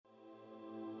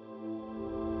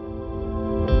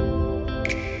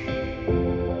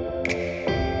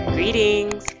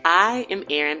Greetings, I am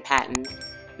Erin Patton,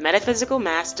 metaphysical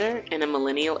master in a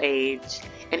millennial age,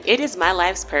 and it is my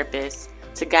life's purpose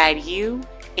to guide you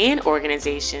and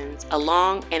organizations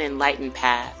along an enlightened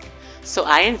path. So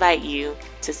I invite you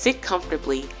to sit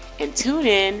comfortably and tune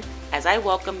in as I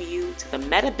welcome you to the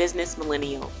Meta Business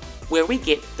Millennial, where we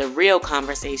get the real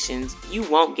conversations you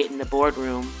won't get in the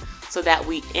boardroom so that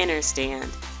we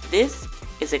understand this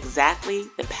is exactly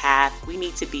the path we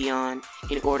need to be on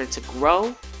in order to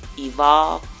grow,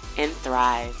 evolve, and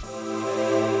thrive.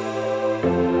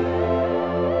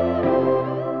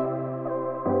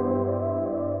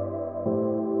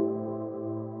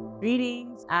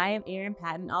 Greetings, I am Erin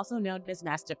Patton, also known as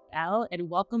Master L, and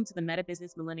welcome to the Meta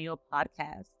Business Millennial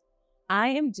podcast. I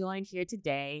am joined here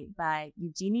today by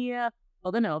Eugenia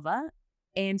Oganova,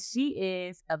 and she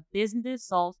is a business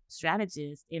soul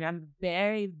strategist, and I'm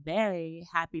very, very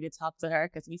happy to talk to her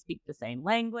because we speak the same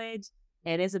language.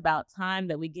 It is about time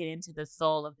that we get into the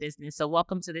soul of business. So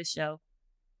welcome to this show.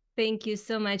 Thank you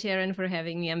so much, Erin, for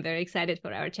having me. I'm very excited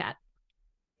for our chat.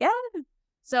 Yeah.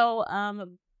 So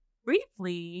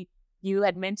briefly, you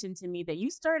had mentioned to me that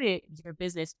you started your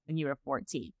business when you were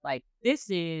 14. Like, this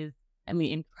is,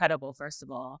 incredible, first of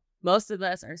all. Most of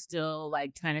us are still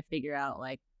trying to figure out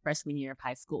freshman year of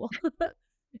high school.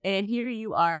 And here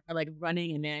you are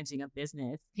running and managing a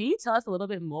business. Can you tell us a little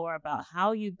bit more about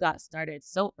how you got started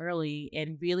so early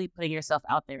and really putting yourself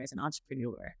out there as an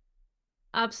entrepreneur?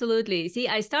 Absolutely. See,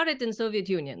 I started in Soviet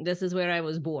Union. This is where I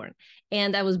was born.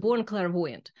 And I was born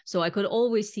clairvoyant. So I could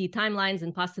always see timelines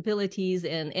and possibilities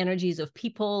and energies of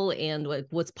people and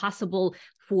what's possible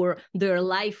for their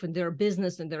life and their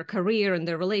business and their career and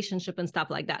their relationship and stuff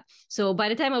like that. So by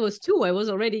the time I was 2, I was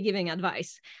already giving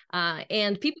advice.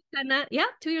 And people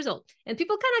 2 years old. And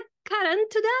people kind of cut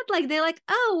into that. They're like,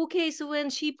 oh, okay. So when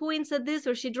she points at this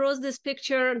or she draws this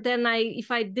picture, then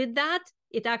if I did that,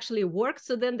 it actually worked.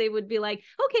 So then they would be like,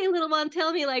 okay, little one,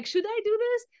 tell me, should I do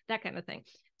this? That kind of thing.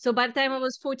 So by the time I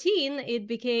was 14, it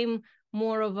became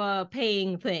more of a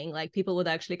paying thing. People would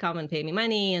actually come and pay me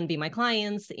money and be my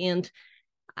clients. And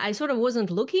I sort of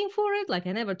wasn't looking for it.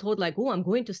 I never thought oh, I'm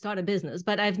going to start a business,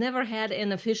 but I've never had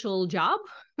an official job.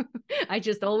 I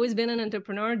just always been an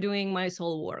entrepreneur doing my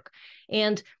soul work.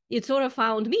 And it sort of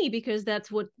found me because that's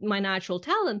what my natural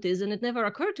talent is. And it never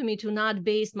occurred to me to not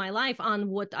base my life on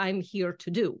what I'm here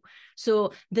to do.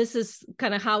 So this is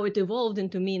kind of how it evolved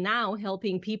into me now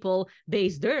helping people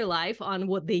base their life on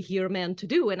what they here meant to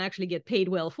do and actually get paid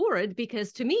well for it.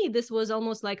 Because to me, this was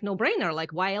almost no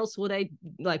brainer. Why else would I,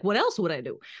 what else would I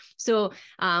do? So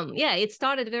it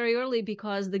started very early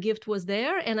because the gift was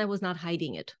there and I was not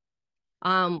hiding it.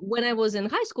 When I was in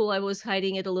high school, I was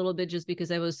hiding it a little bit just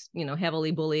because I was,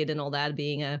 heavily bullied and all that,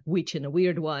 being a witch and a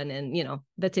weird one and,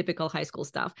 the typical high school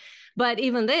stuff. But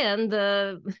even then,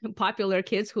 the popular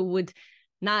kids who would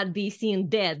not be seen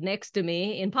dead next to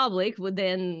me in public would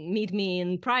then meet me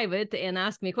in private and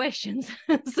ask me questions.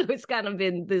 So it's kind of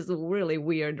been this really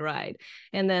weird ride.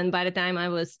 And then by the time I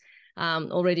was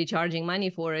already charging money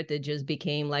for it, it just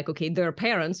became okay, their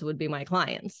parents would be my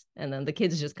clients. And then the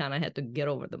kids just kind of had to get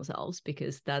over themselves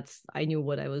because I knew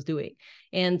what I was doing.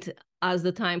 And as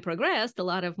the time progressed, a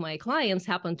lot of my clients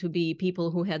happened to be people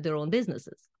who had their own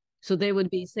businesses. So they would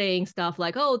be saying stuff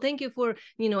like, oh, thank you for,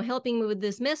 helping me with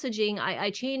this messaging. I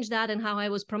changed that and how I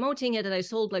was promoting it. And I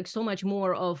sold so much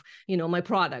more of, my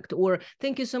product. Or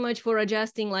thank you so much for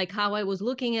adjusting how I was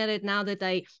looking at it. Now that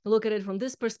I look at it from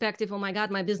this perspective, oh my God,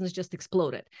 my business just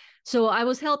exploded. So I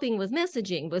was helping with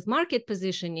messaging, with market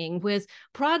positioning, with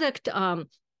product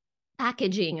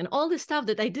packaging and all this stuff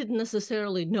that I didn't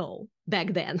necessarily know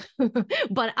back then.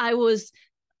 But I was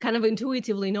kind of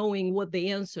intuitively knowing what the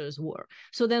answers were.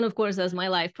 So then, of course, as my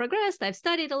life progressed, I've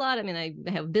studied a lot. I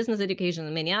have business education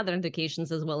and many other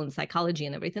educations as well in psychology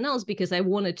and everything else, because I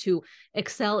wanted to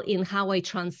excel in how I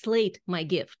translate my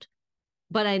gift.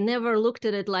 But I never looked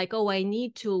at it oh, I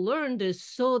need to learn this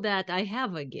so that I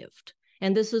have a gift.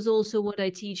 And this is also what I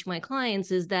teach my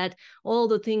clients, is that all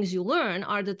the things you learn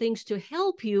are the things to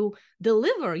help you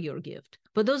deliver your gift.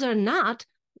 But those are not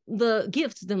the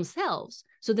gifts themselves.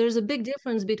 So there's a big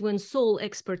difference between soul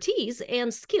expertise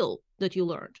and skill that you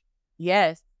learned.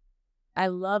 Yes. I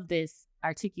love this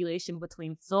articulation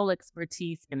between soul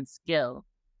expertise and skill,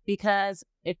 because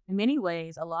in many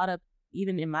ways, a lot of,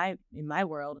 even in my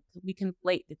world, we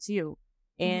conflate the two.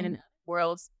 And in other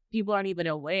worlds, people aren't even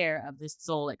aware of this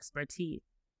soul expertise.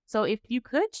 So if you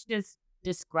could just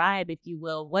describe, if you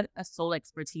will, what a soul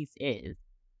expertise is.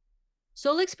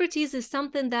 Soul expertise is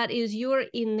something that is your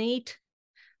innate,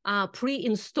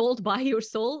 pre-installed by your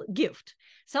soul gift.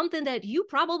 something that you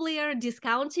probably are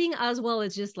discounting as well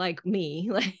as just like me.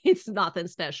 Like it's nothing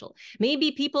special.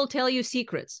 Maybe people tell you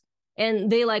secrets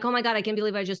and they like, oh my God, I can't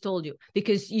believe I just told you,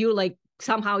 because you like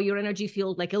somehow your energy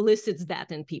field like elicits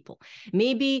that in people.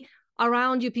 Maybe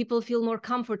around you people feel more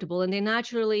comfortable and they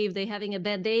naturally, if they're having a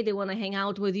bad day, they want to hang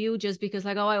out with you just because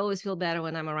like, oh, I always feel better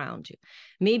when I'm around you.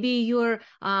 Maybe you're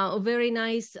very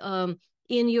nice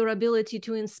in your ability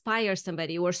to inspire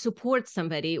somebody or support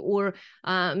somebody, or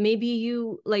maybe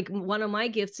you, like one of my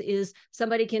gifts is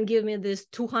somebody can give me this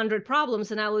 200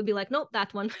 problems and I would be like, nope,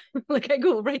 that one. Like I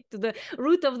go right to the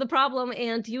root of the problem,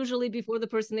 and usually before the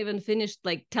person even finished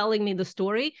like telling me the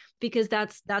story, because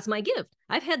that's my gift.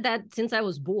 I've had that since I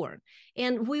was born,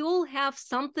 and we all have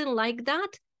something like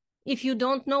that. If you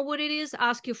don't know what it is,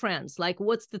 ask your friends, like,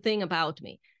 what's the thing about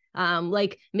me?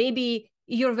 Like maybe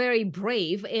you're very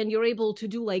brave and you're able to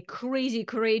do like crazy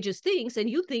courageous things and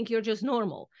you think you're just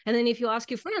normal, and then if you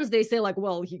ask your friends, they say like,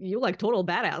 well, you're like total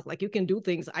badass, like you can do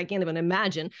things I can't even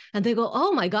imagine, and they go,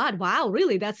 oh my God, wow,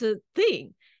 really, that's a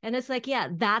thing. And it's like, yeah,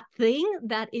 that thing,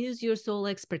 that is your soul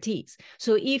expertise.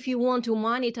 So if you want to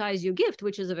monetize your gift,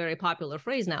 which is a very popular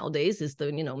phrase nowadays, is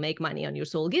to, make money on your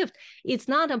soul gift. It's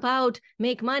not about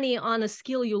make money on a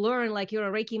skill you learn, like you're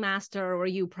a Reiki master or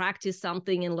you practice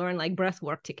something and learn like breath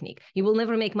work technique. You will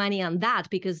never make money on that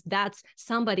because that's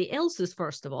somebody else's,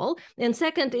 first of all. And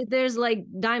second, there's like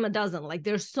dime a dozen, like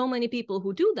there's so many people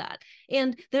who do that.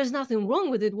 And there's nothing wrong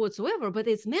with it whatsoever, but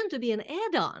it's meant to be an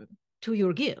add-on to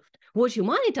your gift. What you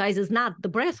monetize is not the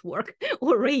breath work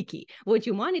or Reiki. What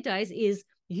you monetize is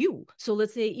you. So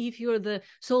let's say if you're the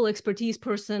soul expertise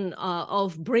person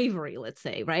of bravery, let's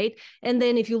say, right? And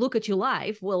then if you look at your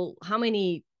life, well, how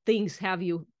many things have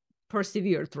you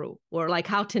persevered through? Or like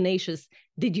how tenacious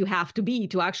did you have to be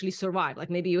to actually survive? Like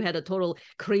maybe you had a total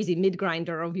crazy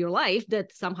mid-grinder of your life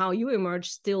that somehow you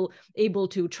emerged still able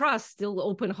to trust, still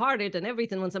open-hearted and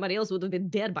everything, when somebody else would have been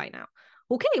dead by now.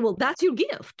 Okay, well, that's your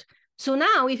gift. So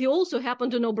now if you also happen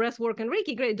to know breath work and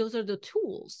Reiki, great, those are the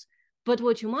tools. But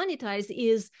what you monetize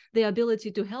is the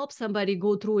ability to help somebody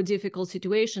go through a difficult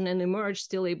situation and emerge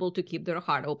still able to keep their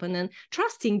heart open and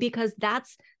trusting, because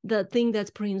that's the thing that's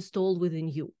pre-installed within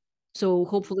you. So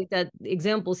hopefully that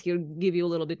examples here give you a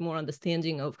little bit more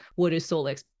understanding of what is soul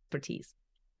expertise.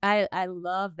 I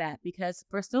love that, because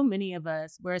for so many of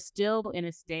us, we're still in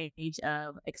a stage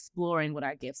of exploring what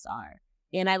our gifts are.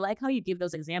 And I like how you give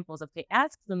those examples of, okay,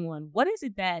 ask someone, what is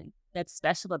it that's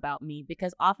special about me?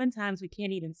 Because oftentimes we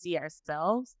can't even see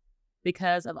ourselves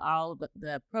because of all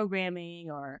the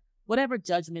programming or whatever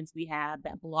judgments we have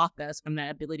that block us from that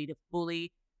ability to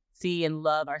fully see and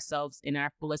love ourselves in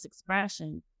our fullest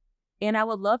expression. And I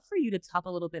would love for you to talk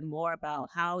a little bit more about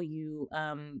how you,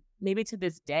 maybe to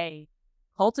this day,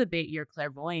 cultivate your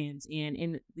clairvoyance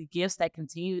and the gifts that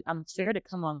continue, I'm sure, to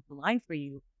come online for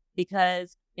you.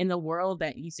 Because in the world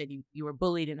that you said you were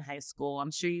bullied in high school,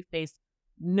 I'm sure you faced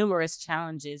numerous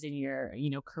challenges in your,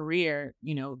 career,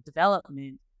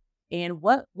 development. And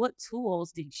what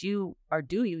tools did you or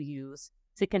do you use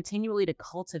to continually to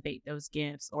cultivate those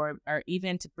gifts, or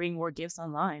even to bring more gifts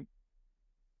online?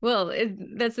 Well,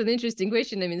 that's an interesting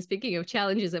question. I mean, speaking of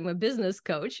challenges, I'm a business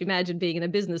coach. Imagine being in a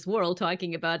business world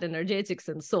talking about energetics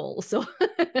and soul. So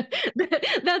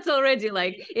that's already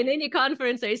like in any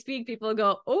conference I speak, people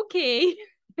go, okay.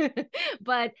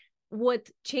 But what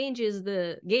changes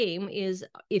the game is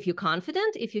if you're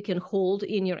confident, if you can hold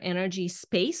in your energy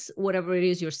space, whatever it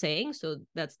is you're saying. So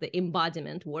that's the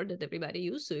embodiment word that everybody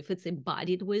uses. So if it's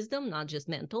embodied wisdom, not just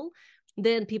mental,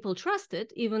 then people trust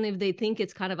it, even if they think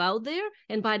it's kind of out there.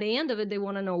 And by the end of it, they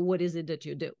want to know, what is it that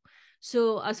you do?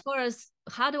 So as far as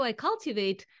how do I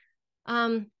cultivate,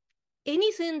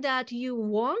 anything that you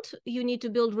want, you need to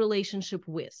build relationship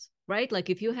with, right? Like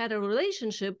if you had a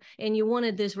relationship and you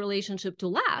wanted this relationship to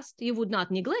last, you would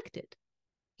not neglect it.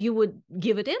 You would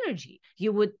give it energy.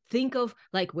 You would think of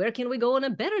like, where can we go on a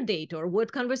better date? Or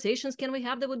what conversations can we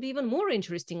have that would be even more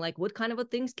interesting? Like what kind of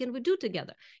things can we do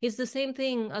together? It's the same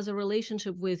thing as a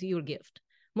relationship with your gift.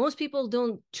 Most people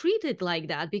don't treat it like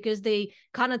that because they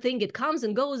kind of think it comes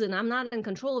and goes and I'm not in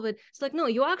control of it. It's like, no,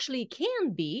 you actually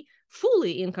can be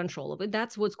fully in control of it.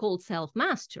 That's what's called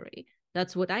self-mastery.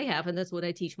 That's what I have, and that's what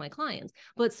I teach my clients.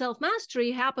 But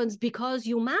self-mastery happens because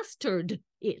you mastered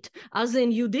it, as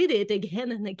in you did it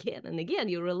again and again and again.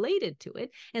 You related to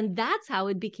it, and that's how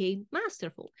it became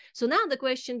masterful. So now the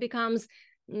question becomes,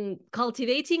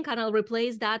 cultivating, kind of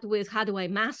replace that with, how do I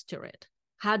master it?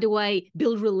 How do I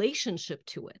build relationship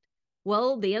to it?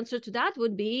 Well, the answer to that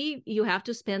would be you have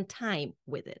to spend time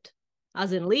with it,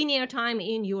 as in linear time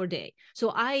in your day.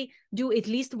 So I do at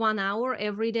least 1 hour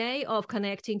every day of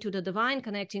connecting to the divine,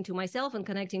 connecting to myself, and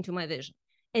connecting to my vision,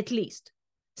 at least.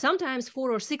 sometimes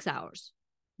 4 or 6 hours,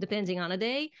 depending on a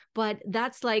day, but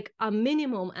that's like a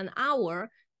minimum an hour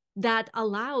that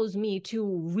allows me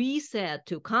to reset,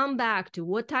 to come back to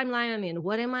what timeline I'm in,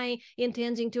 what am I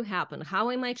intending to happen, how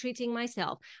am I treating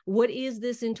myself, what is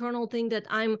this internal thing that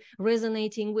I'm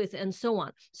resonating with, and so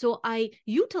on. So I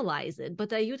utilize it,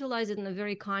 but I utilize it in a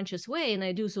very conscious way, and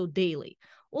I do so daily.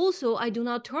 Also, I do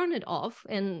not turn it off.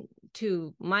 And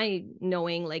to my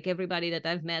knowing, like everybody that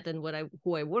I've met and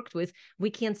who I worked with, we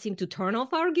can't seem to turn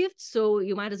off our gifts. So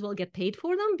you might as well get paid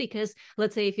for them, because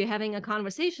let's say if you're having a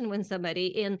conversation with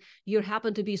somebody and you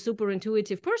happen to be a super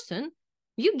intuitive person,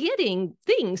 you're getting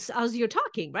things as you're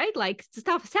talking, right? Like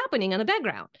stuff is happening in the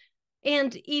background.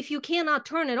 And if you cannot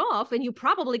turn it off, and you're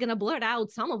probably going to blurt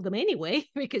out some of them anyway,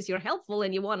 because you're helpful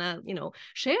and you want to,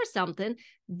 share something,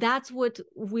 that's what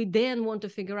we then want to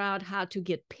figure out how to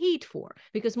get paid for.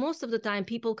 Because most of the time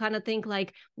people kind of think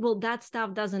like, well, that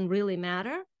stuff doesn't really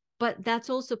matter, but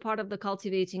that's also part of the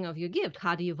cultivating of your gift.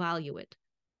 How do you value it?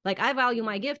 Like, I value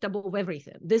my gift above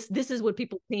everything. This is what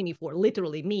people pay me for,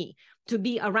 literally me, to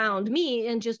be around me,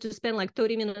 and just to spend like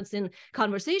 30 minutes in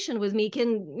conversation with me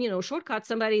can, shortcut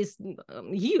somebody's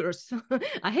years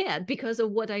ahead, because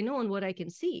of what I know and what I can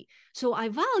see. So I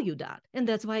value that, and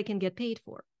that's why I can get paid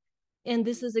for. And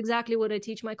this is exactly what I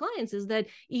teach my clients, is that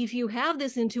if you have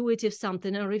this intuitive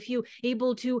something, or if you're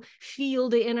able to feel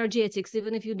the energetics,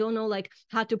 even if you don't know like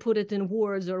how to put it in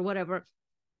words or whatever,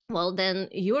 well, then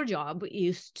your job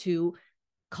is to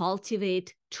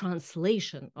cultivate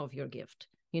translation of your gift.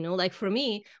 Like for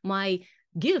me, my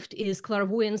gift is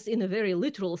clairvoyance in a very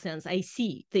literal sense. I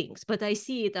see things, but I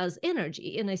see it as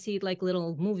energy, and I see it like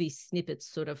little movie snippets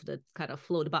sort of that kind of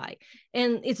float by.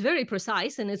 And it's very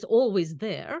precise and it's always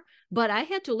there, but I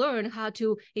had to learn how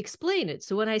to explain it.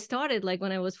 So when I started, like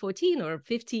when I was 14 or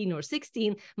 15 or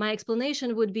 16, my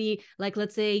explanation would be like,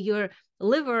 let's say your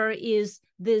liver is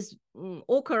this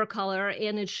ochre color,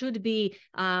 and it should be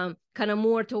kind of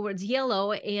more towards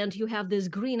yellow, and you have this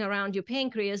green around your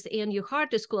pancreas, and your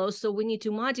heart is closed, so we need to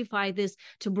modify this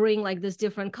to bring like this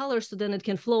different color so then it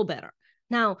can flow better.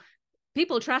 Now,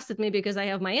 people trusted me because I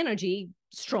have my energy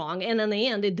strong, and in the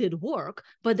end it did work,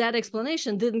 but that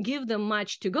explanation didn't give them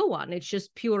much to go on. It's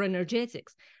just pure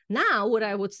energetics. Now what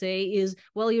I would say is,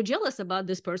 well, you're jealous about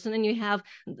this person and you have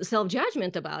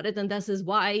self-judgment about it, and this is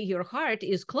why your heart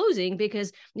is closing,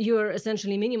 because you're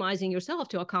essentially minimizing yourself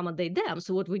to accommodate them.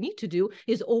 So what we need to do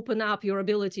is open up your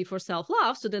ability for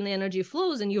self-love, so then the energy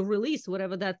flows and you release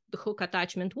whatever that hook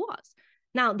attachment was.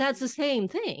 Now, that's the same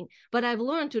thing, but I've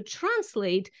learned to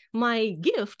translate my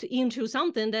gift into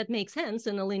something that makes sense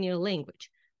in a linear language,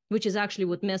 which is actually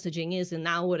what messaging is. And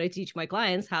now what I teach my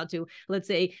clients, how to, let's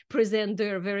say, present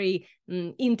their very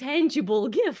intangible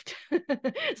gift,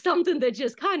 something that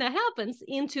just kind of happens,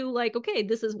 into like, okay,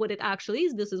 this is what it actually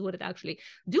is. This is what it actually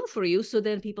do for you. So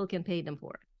then people can pay them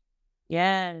for it.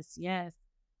 Yes, yes.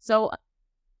 So,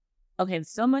 okay,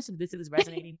 so much of this is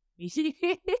resonating.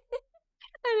 I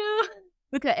know.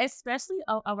 Because especially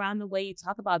around the way you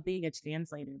talk about being a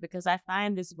translator, because I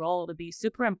find this role to be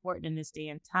super important in this day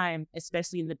and time,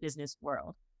 especially in the business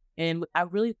world. And I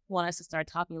really want us to start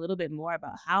talking a little bit more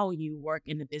about how you work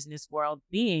in the business world,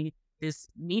 being this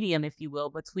medium, if you will,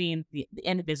 between the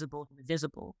invisible and the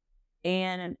visible.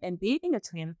 And being a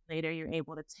translator, you're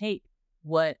able to take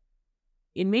what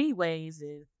in many ways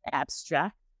is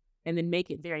abstract and then make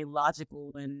it very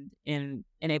logical and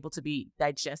able to be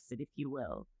digested, if you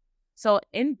will. So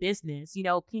in business,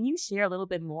 can you share a little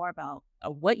bit more about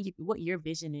what your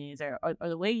vision is, or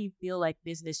the way you feel like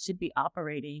business should be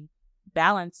operating,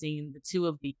 balancing the two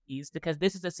of these? Because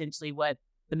this is essentially what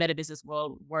the meta business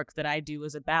world work that I do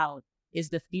is about,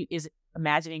 is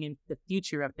imagining in the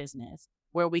future of business,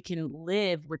 where we can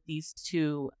live with these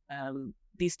two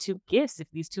gifts,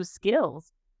 these two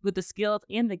skills, with the skills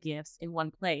and the gifts in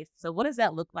one place. So what does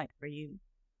that look like for you?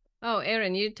 Oh,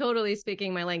 Erin, you're totally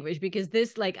speaking my language, because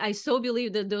this, like, I so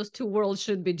believe that those two worlds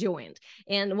should be joined.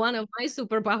 And one of my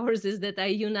superpowers is that I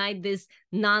unite this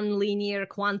non-linear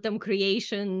quantum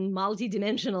creation,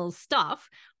 multidimensional stuff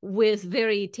with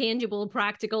very tangible,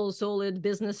 practical, solid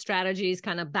business strategies,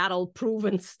 kind of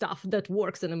battle-proven stuff that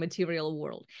works in a material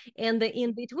world. And the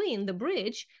in-between, the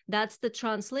bridge, that's the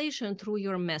translation through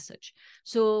your message.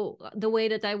 So the way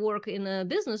that I work in a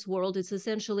business world, it's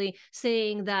essentially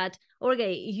saying that,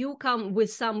 okay, you come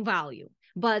with some value,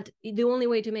 but the only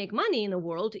way to make money in the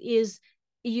world is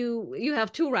you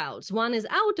have two routes. One is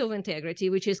out of integrity,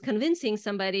 which is convincing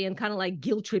somebody and kind of like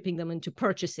guilt tripping them into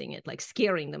purchasing it, like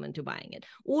scaring them into buying it,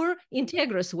 or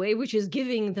integrous way, which is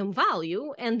giving them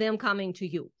value and them coming to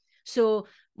you. So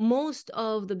most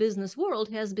of the business world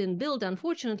has been built,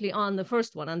 unfortunately, on the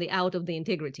first one, on the out of the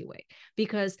integrity way,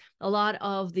 because a lot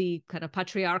of the kind of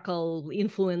patriarchal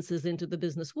influences into the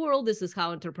business world, this is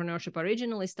how entrepreneurship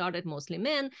originally started, mostly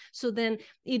men. So then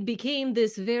it became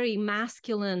this very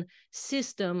masculine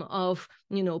system of,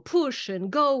 push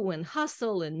and go and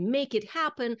hustle and make it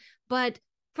happen. But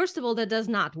first of all, that does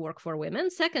not work for women.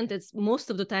 Second, it's most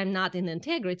of the time not in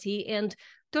integrity. And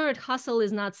third, hustle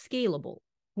is not scalable,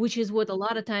 which is what a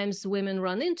lot of times women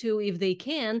run into if they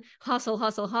can hustle,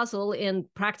 hustle, hustle, and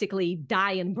practically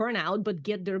die and burn out, but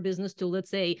get their business to, let's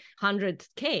say,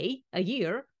 100K a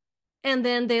year. And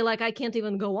then they like, I can't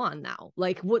even go on now.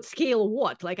 Like, what scale,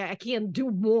 what? Like, I can't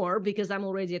do more because I'm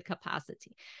already at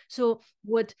capacity. So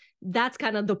that's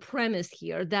kind of the premise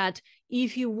here, that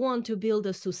if you want to build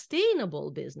a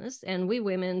sustainable business, and we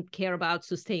women care about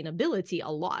sustainability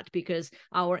a lot because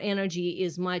our energy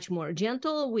is much more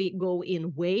gentle. We go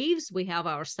in waves. We have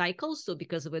our cycles. So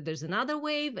because of it, there's another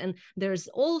wave, and there's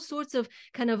all sorts of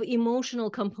kind of emotional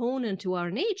component to our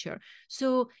nature.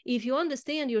 So if you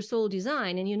understand your soul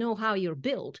design and you know how you're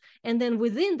built, and then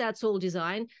within that soul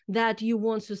design that you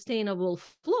want sustainable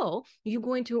flow, you're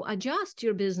going to adjust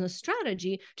your business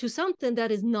strategy to something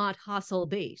that is not hustle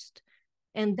based.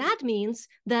 And that means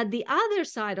that the other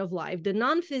side of life, the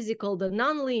non-physical, the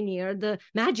non-linear, the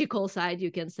magical side,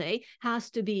 you can say, has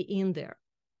to be in there.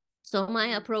 So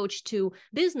my approach to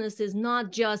business is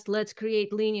not just let's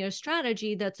create linear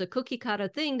strategy that's a cookie cutter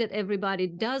thing that everybody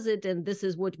does it and this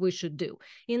is what we should do.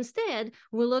 Instead,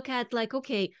 we look at like,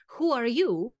 okay, who are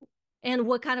you and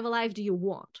what kind of a life do you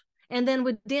want? And then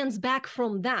we dance back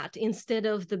from that. Instead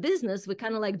of the business, we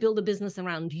kind of like build a business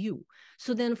around you.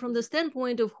 So then from the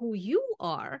standpoint of who you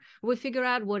are, we figure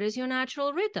out what is your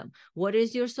natural rhythm, what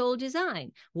is your soul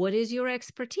design, what is your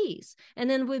expertise. And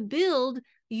then we build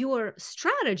your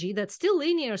strategy, that's still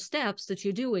linear steps that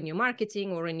you do in your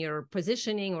marketing or in your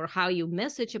positioning or how you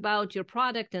message about your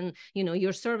product, and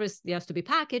your service has to be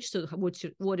packaged. So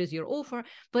what is your offer?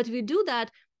 But we do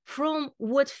that from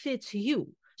what fits you.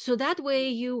 So that way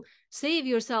you save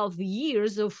yourself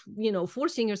years of,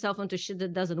 forcing yourself into shit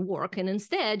that doesn't work. And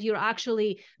instead you're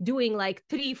actually doing like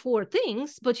 3-4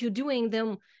 things, but you're doing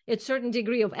them at a certain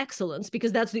degree of excellence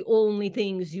because that's the only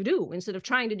things you do, instead of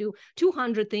trying to do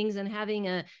 200 things and having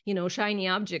a, shiny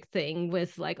object thing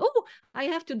with like, oh, I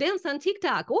have to dance on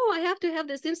TikTok. Oh, I have to have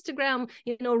this Instagram,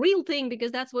 reel thing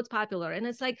because that's what's popular. And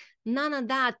it's like none of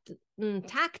that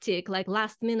tactic, like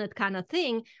last minute kind of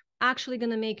thing, actually going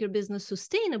to make your business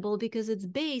sustainable, because it's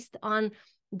based on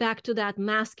back to that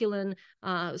masculine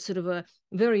sort of a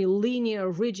very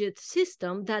linear, rigid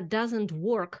system that doesn't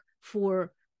work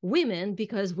for women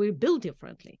because we're built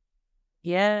differently.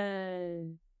 Yes.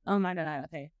 Oh my God.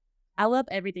 Okay. I love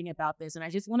everything about this. And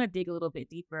I just want to dig a little bit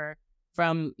deeper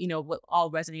from, what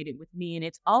all resonated with me. And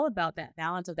it's all about that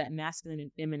balance of that masculine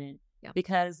and feminine. Yeah.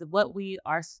 Because what we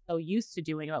are so used to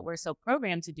doing, what we're so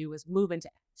programmed to do, is move into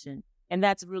action. And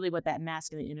that's really what that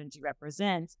masculine energy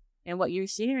represents. And what you're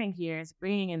sharing here is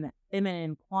bringing in the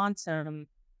feminine quantum,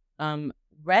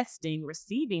 resting,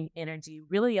 receiving energy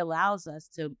really allows us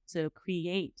to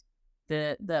create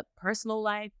the personal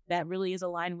life that really is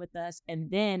aligned with us,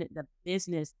 and then the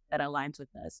business that aligns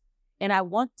with us. And I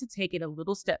want to take it a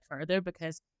little step further,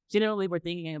 because generally we're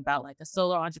thinking about like a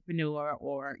solo entrepreneur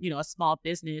or, a small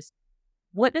business.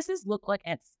 What does this look like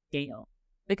at scale?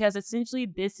 Because essentially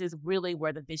this is really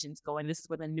where the vision's going. This is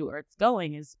where the new earth's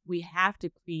going, is we have to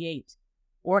create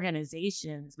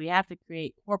organizations. We have to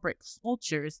create corporate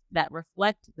cultures that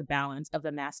reflect the balance of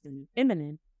the masculine and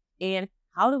feminine. And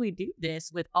how do we do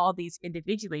this with all these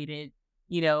individuated,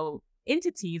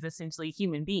 entities, essentially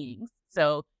human beings?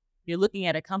 So you're looking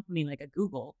at a company like a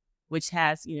Google, which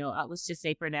has, let's just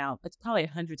say for now, it's probably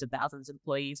hundreds of thousands of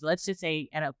employees. Let's just say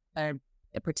at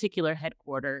a particular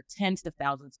headquarter, tens of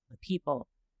thousands of people.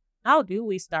 How do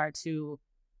we start to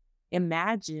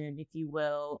imagine, if you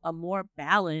will, a more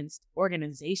balanced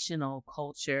organizational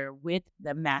culture with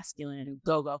the masculine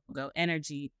go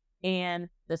energy and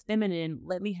the feminine,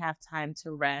 let me have time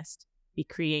to rest, be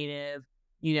creative,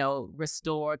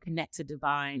 restore, connect to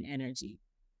divine energy?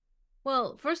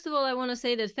 Well, first of all, I want to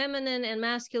say that feminine and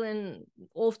masculine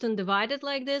often divided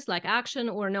like this, like action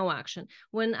or no action,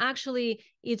 when actually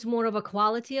it's more of a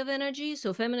quality of energy.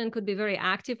 So feminine could be very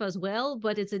active as well,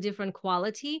 but it's a different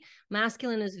quality.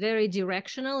 Masculine is very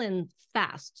directional and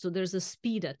fast. So there's a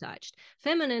speed attached.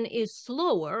 Feminine is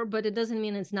slower, but it doesn't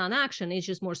mean it's non-action. It's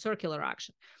just more circular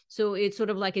action. So it's sort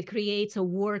of like it creates a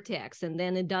vortex, and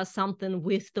then it does something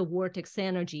with the vortex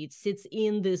energy. It sits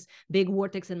in this big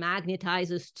vortex and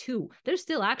magnetizes too. There's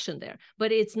still action there,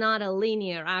 but it's not a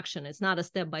linear action. It's not a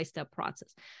step-by-step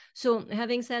process. So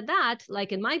having said that,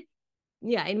 like in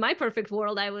my perfect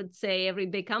world, I would say every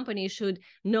big company should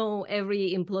know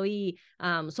every employee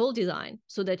soul design,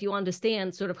 so that you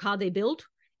understand sort of how they built,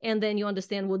 and then you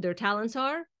understand what their talents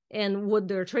are and what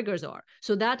their triggers are.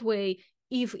 So that way,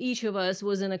 if each of us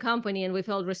was in a company and we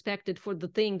felt respected for the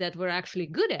thing that we're actually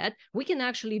good at, we can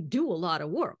actually do a lot of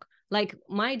work. Like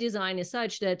my design is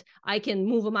such that I can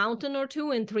move a mountain or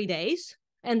two in 3 days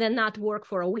and then not work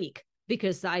for a week,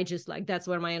 because I just like, that's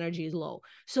where my energy is low.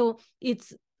 So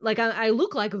it's like I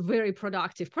look like a very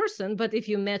productive person, but if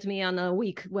you met me on a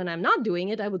week when I'm not doing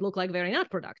it, I would look like a very not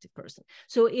productive person.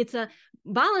 So it's a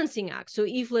balancing act. So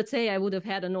if, let's say, I would have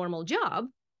had a normal job,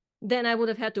 then I would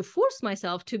have had to force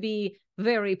myself to be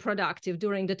very productive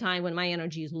during the time when my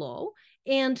energy is low,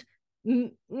 and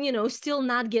still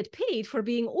not get paid for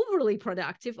being overly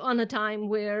productive on a time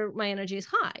where my energy is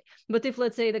high. But if,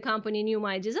 let's say, the company knew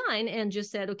my design and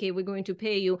just said, okay, we're going to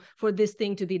pay you for this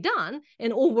thing to be done,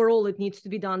 and overall it needs to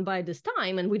be done by this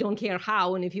time, and we don't care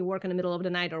how, and if you work in the middle of the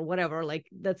night or whatever, like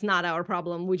that's not our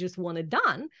problem, we just want it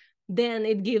done, then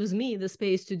it gives me the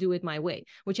space to do it my way,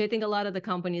 which I think a lot of the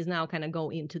companies now kind of go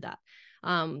into that,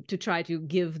 to try to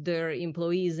give their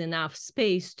employees enough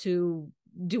space to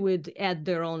do it at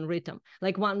their own rhythm.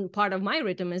 Like one part of my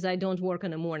rhythm is I don't work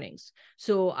in the mornings.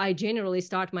 So I generally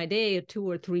start my day at 2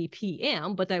 or 3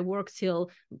 p.m., but I work till,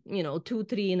 2,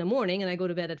 3 in the morning, and I go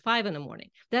to bed at 5 in the morning.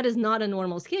 That is not a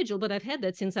normal schedule, but I've had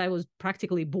that since I was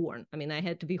practically born. I mean, I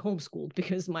had to be homeschooled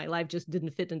because my life just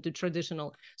didn't fit into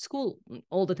traditional school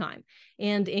all the time.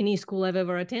 And any school I've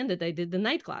ever attended, I did the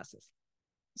night classes.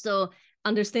 So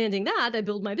understanding that, I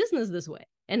built my business this way.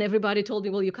 And everybody told me,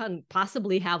 well, you can't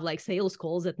possibly have like sales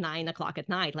calls at 9 o'clock at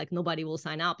night. Like nobody will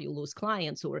sign up, you lose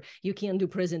clients, or you can't do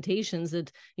presentations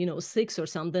at, 6 or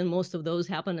something. Most of those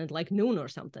happen at like noon or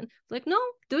something. Like, no,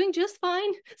 doing just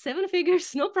fine. 7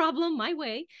 figures, no problem, my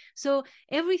way. So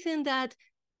everything that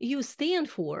you stand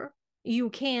for, you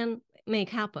can make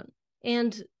happen.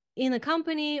 And in a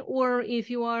company, or if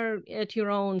you are at your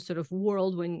own sort of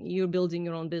world when you're building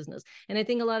your own business. And I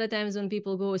think a lot of times when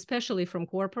people go, especially from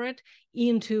corporate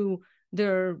into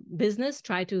their business,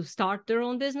 try to start their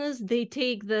own business, they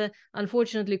take the,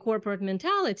 unfortunately, corporate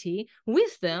mentality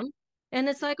with them. And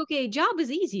it's like, okay, job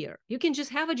is easier. You can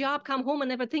just have a job, come home and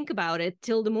never think about it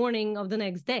till the morning of the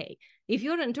next day. If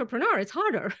you're an entrepreneur, it's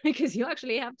harder because you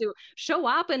actually have to show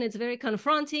up, and it's very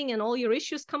confronting, and all your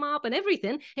issues come up and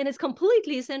everything. And it's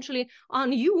completely essentially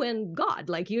on you and God.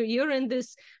 Like you're in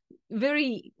this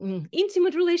very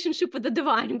intimate relationship with the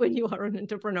divine when you are an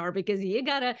entrepreneur, because you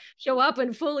got to show up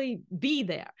and fully be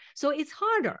there. So it's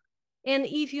harder. And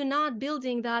if you're not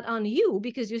building that on you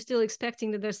because you're still expecting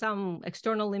that there's some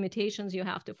external limitations you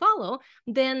have to follow,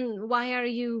 then why are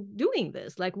you doing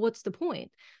this? Like, what's the point?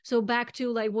 So back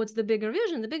to like, what's the bigger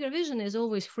vision? The bigger vision is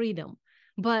always freedom.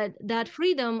 But that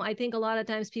freedom, I think a lot of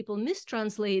times people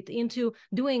mistranslate into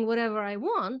doing whatever I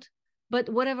want. But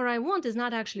whatever I want is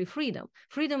not actually freedom.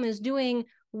 Freedom is doing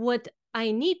what I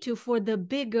need to for the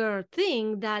bigger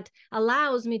thing that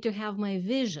allows me to have my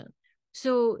vision.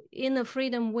 So in a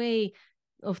freedom way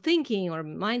of thinking or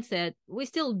mindset, we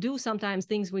still do sometimes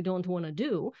things we don't want to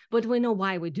do, but we know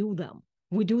why we do them.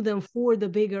 We do them for the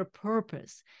bigger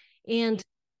purpose. And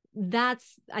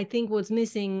that's, I think, what's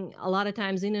missing a lot of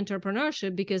times in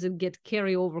entrepreneurship, because it gets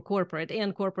carry over corporate,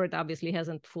 and corporate obviously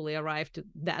hasn't fully arrived to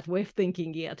that way of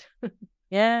thinking yet.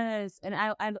 Yes. And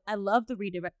I love the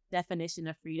redefinition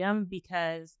of freedom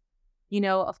because,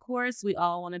 of course, we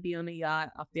all want to be on a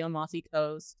yacht off the Amalfi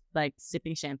Coast, like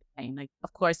sipping champagne. Like,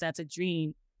 of course, that's a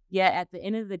dream. Yet at the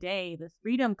end of the day, the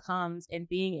freedom comes in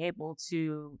being able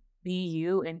to be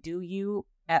you and do you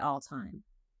at all times.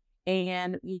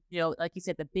 And, like you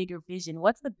said, the bigger vision.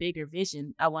 What's the bigger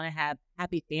vision? I want to have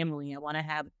happy family. I want to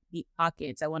have deep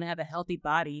pockets. I want to have a healthy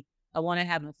body. I want to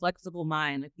have a flexible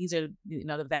mind. Like these are,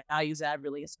 the values that I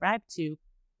really ascribe to.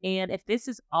 And if this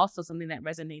is also something that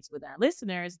resonates with our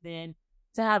listeners, then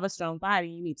to have a strong body,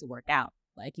 you need to work out.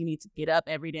 Like you need to get up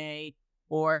every day,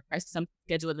 or some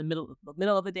schedule in the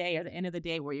middle of the day or the end of the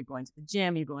day where you're going to the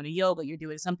gym, you're going to yoga, you're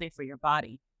doing something for your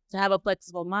body. To have a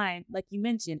flexible mind, like you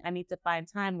mentioned, I need to find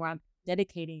time where I'm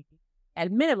dedicating at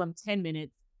minimum 10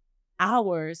 minutes,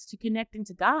 hours to connecting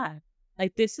to God.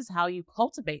 Like this is how you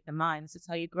cultivate the mind. This is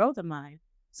how you grow the mind.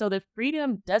 So the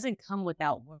freedom doesn't come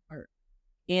without work.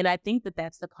 And I think that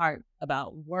that's the part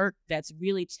about work that's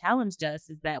really challenged us,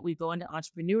 is that we go into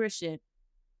entrepreneurship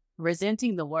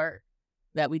resenting the work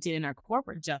that we did in our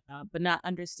corporate job, but not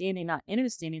understanding that it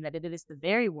is the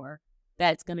very work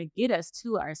that's going to get us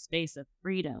to our space of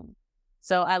freedom.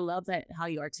 So I love that, how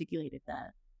you articulated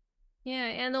that. Yeah,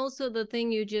 and also the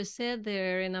thing you just said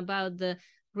there and about the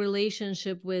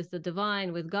relationship with the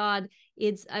divine, with God,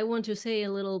 I want to say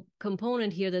a little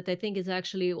component here that I think is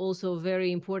actually also a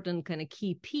very important kind of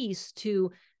key piece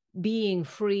to being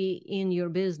free in your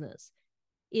business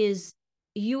is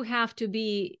you have to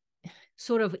be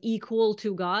sort of equal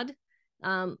to God.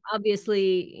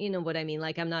 Obviously, you know what I mean?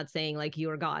 Like, I'm not saying like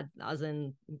you're God, as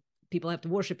in people have to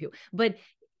worship you, but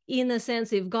in a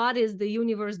sense, if God is the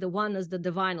universe, the one is the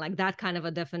divine, like that kind of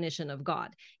a definition of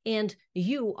God, and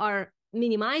you are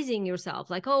minimizing yourself,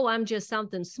 like, oh, I'm just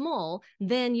something small,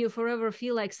 then you forever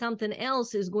feel like something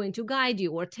else is going to guide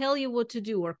you or tell you what to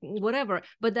do or whatever.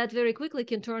 But that very quickly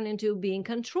can turn into being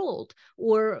controlled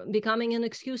or becoming an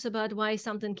excuse about why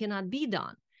something cannot be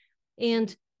done.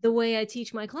 And the way I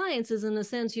teach my clients is, in a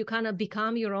sense, you kind of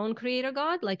become your own creator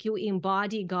God, like you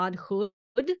embody Godhood,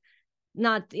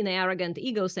 not in an arrogant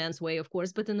ego sense way, of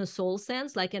course, but in a soul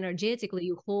sense, like energetically,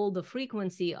 you hold the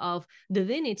frequency of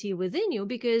divinity within you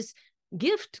because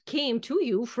gift came to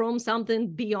you from something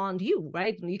beyond you,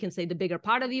 right? You can say the bigger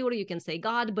part of you, or you can say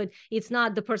God, but it's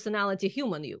not the personality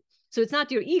human you. So it's not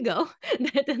your ego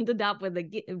that ended up with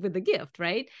the gift,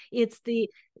 right? It's the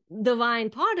divine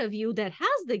part of you that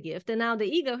has the gift, and now the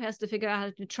ego has to figure out how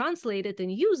to translate it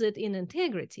and use it in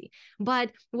integrity.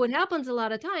 But what happens a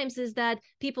lot of times is that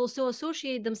people so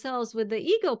associate themselves with the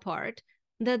ego part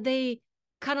that they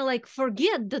kind of like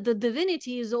forget that the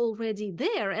divinity is already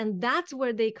there, and that's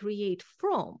where they create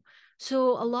from.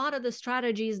 So a lot of the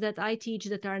strategies that I teach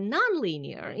that are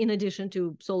non-linear, in addition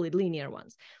to solid linear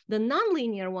ones, the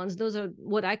non-linear ones, those are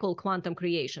what I call quantum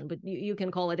creation, but you can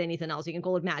call it anything else. You can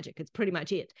call it magic. It's pretty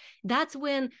much it. That's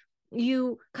when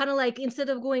you kind of like, instead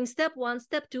of going step 1,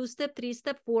 step 2, step 3,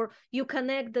 step 4, you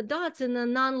connect the dots in a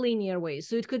non-linear way.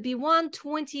 So it could be 1,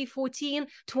 20, 14,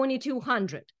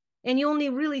 2200. And you only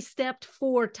really stepped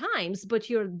 4 times, but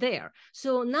you're there.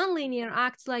 So nonlinear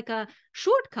acts like a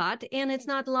shortcut, and it's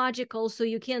not logical. So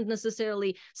you can't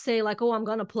necessarily say like, oh, I'm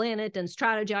going to plan it and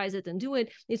strategize it and do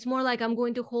it. It's more like I'm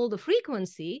going to hold a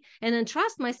frequency and then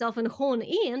trust myself and hone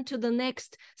in to the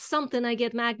next something I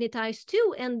get magnetized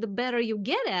to. And the better you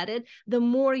get at it, the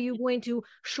more you're going to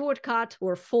shortcut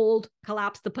or fold,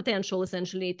 collapse the potential,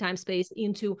 essentially, time space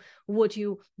into what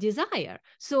you desire.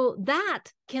 So that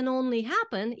can only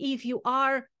happen if you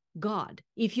are God,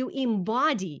 if you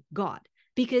embody God.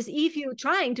 Because if you're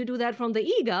trying to do that from the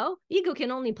ego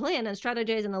can only plan and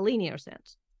strategize in a linear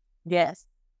sense. Yes,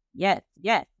 yes,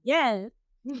 yes, yes.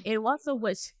 And also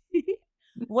what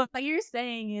you're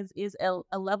saying is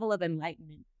a level of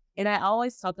enlightenment. And I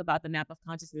always talk about the map of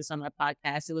consciousness on my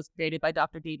podcast. It was created by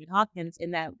Dr. David Hawkins,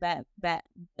 and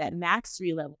that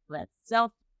mastery level, that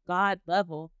self God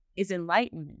level is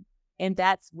enlightenment. And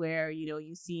that's where,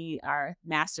 you see our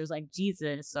masters like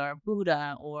Jesus or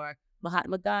Buddha or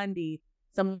Mahatma Gandhi,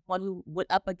 someone who went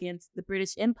up against the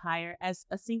British Empire as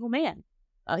a single man.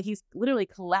 He's literally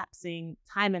collapsing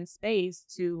time and space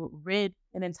to rid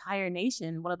an entire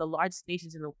nation, one of the largest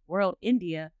nations in the world,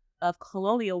 India, of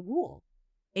colonial rule.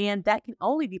 And that can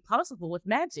only be possible with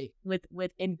magic,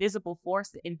 with invisible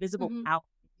force, invisible power,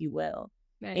 if you will.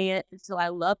 Right. And so I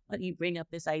love when you bring up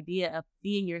this idea of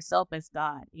seeing yourself as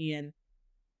God. And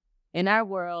in our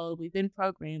world, we've been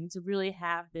programmed to really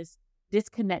have this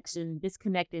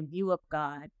disconnected view of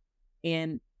God,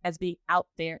 and as being out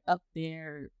there, up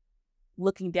there,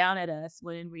 looking down at us,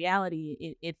 when in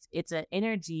reality, it's an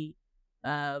energy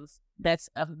that's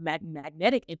a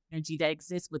magnetic energy that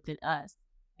exists within us.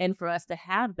 And for us to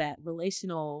have that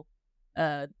relational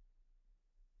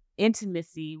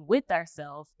intimacy with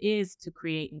ourselves is to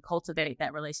create and cultivate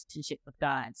that relationship with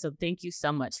God. So thank you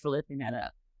so much for lifting that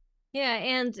up. Yeah,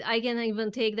 and I can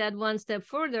even take that one step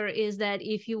further, is that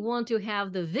if you want to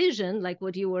have the vision, like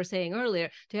what you were saying earlier,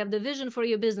 to have the vision for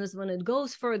your business when it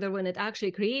goes further, when it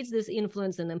actually creates this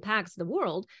influence and impacts the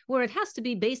world, where it has to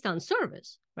be based on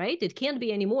service, right? It can't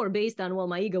be anymore based on, well,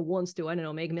 my ego wants to, I don't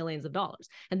know, make millions of dollars.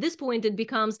 At this point, it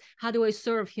becomes, how do I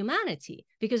serve humanity?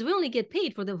 Because we only get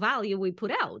paid for the value we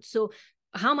put out. So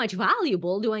how much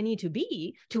valuable do I need to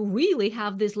be to really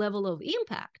have this level of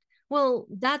impact? Well,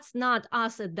 that's not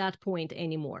us at that point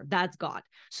anymore. That's God.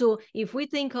 So if we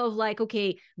think of like,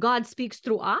 okay, God speaks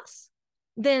through us,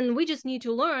 then we just need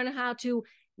to learn how to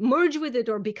merge with it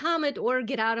or become it or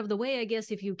get out of the way, I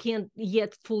guess, if you can't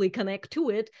yet fully connect to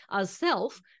it as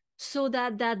self, so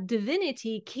that that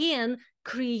divinity can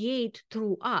create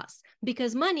through us.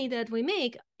 Because money that we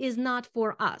make is not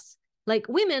for us. Like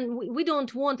women, we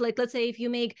don't want, like, let's say if you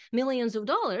make millions of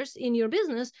dollars in your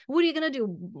business, what are you going to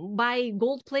do? Buy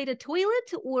gold-plated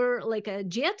toilet or like a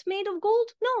jet made of gold?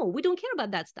 No, we don't care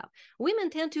about that stuff. Women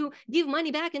tend to give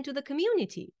money back into the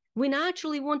community. We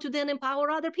naturally want to then empower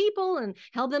other people and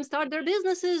help them start their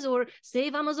businesses or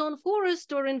save Amazon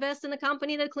forest or invest in a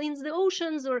company that cleans the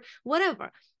oceans or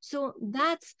whatever. So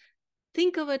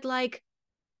think of it like,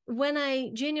 when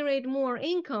I generate more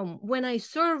income, when I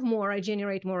serve more, I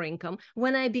generate more income.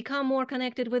 When I become more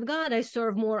connected with God, I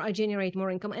serve more, I generate more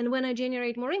income. And when I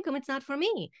generate more income, it's not for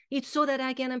me. It's so that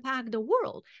I can impact the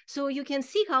world. So you can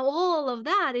see how all of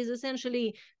that is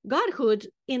essentially Godhood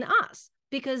in us,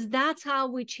 because that's how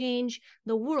we change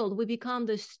the world. We become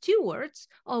the stewards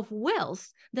of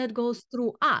wealth that goes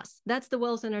through us. That's the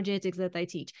wealth energetics that I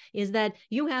teach, is that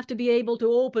you have to be able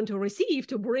to open to receive,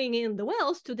 to bring in the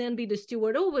wealth, to then be the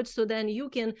steward of it, so then you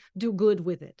can do good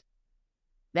with it.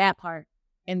 That part.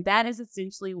 And that is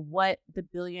essentially what the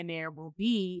billionaire will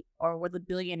be, or what the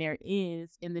billionaire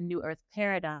is in the new earth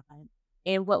paradigm.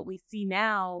 And what we see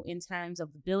now in terms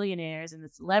of the billionaires and the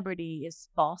celebrity is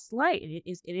false light.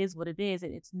 It is what it is.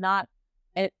 And it's not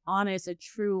an honest, a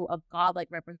true, a godlike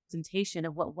representation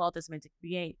of what wealth is meant to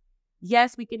create.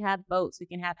 Yes, we can have boats, we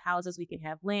can have houses, we can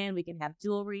have land, we can have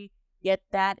jewelry, yet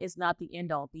that is not the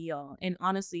end all be all. And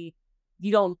honestly,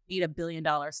 you don't need $1 billion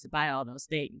to buy all those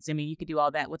things. I mean, you could do all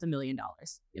that with $1 million.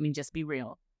 I mean, just be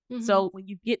real. Mm-hmm. So when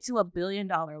you get to $1 billion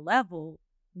level,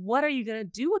 what are you going to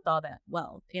do with all that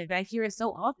wealth? And I hear it so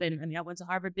often. I mean, I went to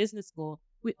Harvard Business School.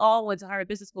 We all went to Harvard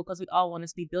Business School because we all want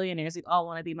to be billionaires. We all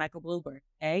want to be Michael Bloomberg,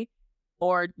 okay?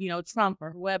 Or, Trump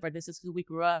or whoever. This is who we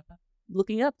grew up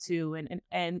looking up to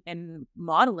and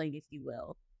modeling, if you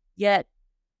will. Yet,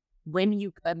 when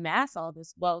you amass all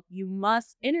this wealth, you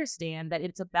must understand that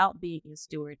it's about being a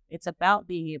steward. It's about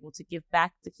being able to give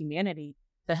back to humanity,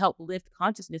 to help lift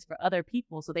consciousness for other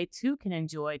people so they too can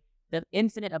enjoy the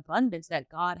infinite abundance that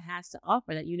God has to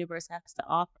offer, that universe has to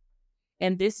offer.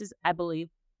 And this is, I believe,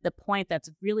 the point that's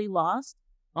really lost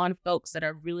on folks that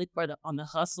are really on the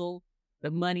hustle,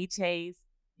 the money chase,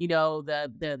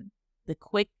 the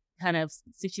quick kind of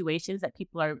situations that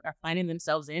people are finding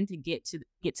themselves in to get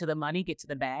to the money, get to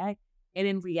the bag. And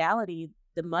in reality,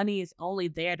 the money is only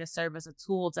there to serve as a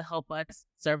tool to help us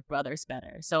serve others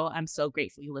better. So I'm so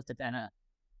grateful you lifted that up.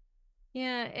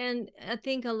 Yeah, and I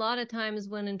think a lot of times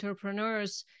when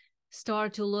entrepreneurs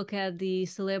start to look at the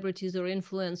celebrities or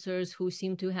influencers who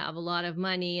seem to have a lot of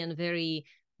money and very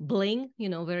bling,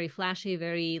 very flashy,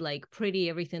 very like pretty,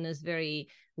 everything is very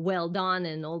well done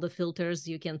and all the filters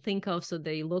you can think of, so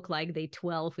they look like they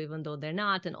 12 even though they're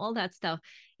not, and all that stuff.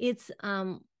 It's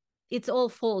all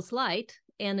false light,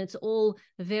 and it's all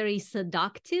very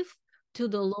seductive to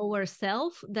the lower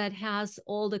self that has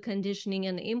all the conditioning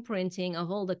and imprinting of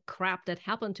all the crap that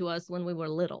happened to us when we were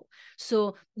little.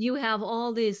 So you have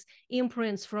all these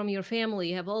imprints from your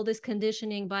family, you have all this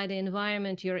conditioning by the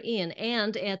environment you're in,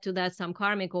 and add to that some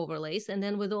karmic overlays. And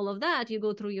then with all of that, you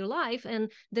go through your life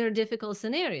and there are difficult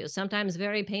scenarios, sometimes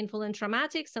very painful and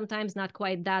traumatic, sometimes not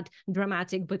quite that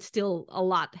dramatic, but still a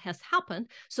lot has happened.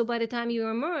 So by the time you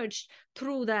emerge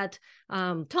through that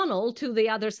tunnel to the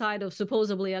other side of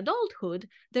supposedly adulthood,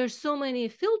 there's so many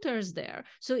filters there.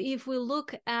 So if we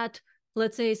look at,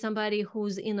 let's say, somebody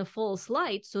who's in a false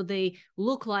light, so they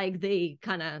look like they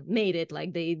kind of made it,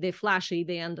 like they flashy,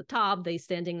 they on the top, they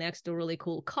standing next to a really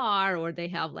cool car, or they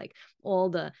have like all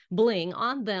the bling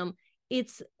on them.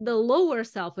 It's the lower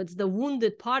self, it's the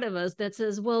wounded part of us that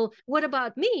says, well, what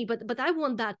about me? But I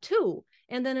want that too.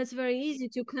 And then it's very easy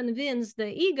to convince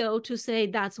the ego to say,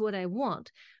 that's what I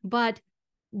want. But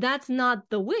that's not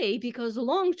the way, because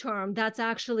long term, that's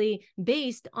actually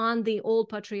based on the old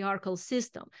patriarchal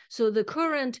system. So the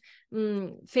current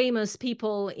famous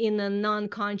people in a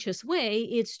non-conscious way,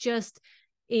 it's just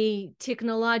a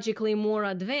technologically more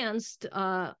advanced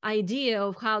idea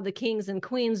of how the kings and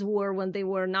queens were when they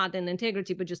were not in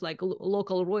integrity, but just like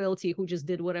local royalty who just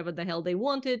did whatever the hell they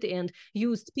wanted and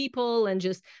used people and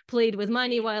just played with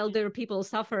money while their people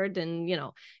suffered. And,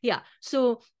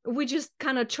 so we just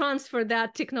kind of transfer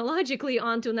that technologically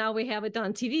onto, now we have it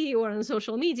on TV or on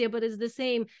social media, but it's the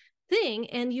same thing.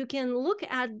 And you can look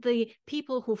at the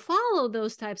people who follow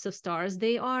those types of stars.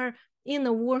 They are in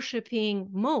a worshiping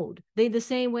mode. They the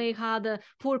same way how the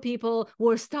poor people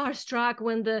were starstruck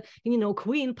when the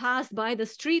queen passed by the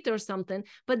street or something,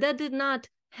 but that did not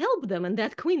help them, and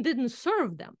that queen didn't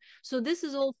serve them. So this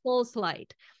is all false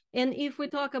light. And if we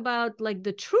talk about like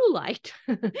the true light,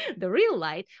 the real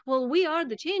light, well, we are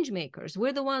the change makers.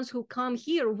 We're the ones who come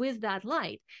here with that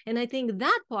light. And I think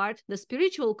that part, the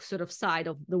spiritual sort of side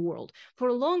of the world, for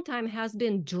a long time has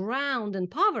been drowned in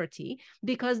poverty,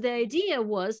 because the idea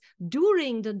was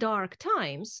during the dark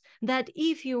times that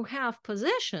if you have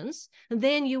possessions,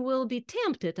 then you will be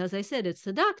tempted. As I said, it's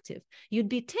seductive. You'd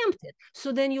be tempted.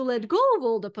 So then you let go of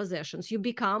all the possessions. You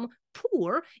become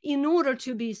poor in order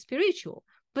to be spiritual.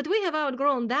 But we have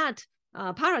outgrown that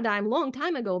paradigm long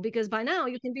time ago, because by now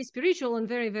you can be spiritual and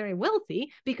very, very wealthy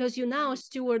because you're now a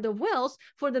steward of wealth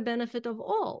for the benefit of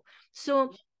all.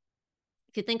 So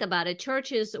if you think about it,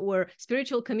 churches or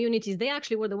spiritual communities, they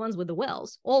actually were the ones with the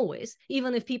wealth always,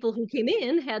 even if people who came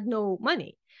in had no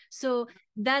money. So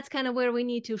that's kind of where we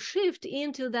need to shift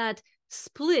into that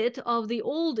split of the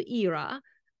old era,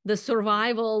 the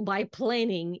survival by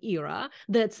planning era,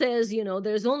 that says, you know,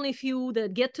 there's only few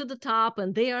that get to the top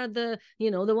and they are the,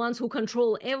 you know, the ones who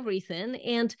control everything.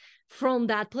 And from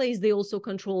that place, they also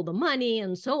control the money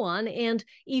and so on. And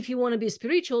if you want to be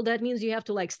spiritual, that means you have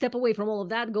to like step away from all of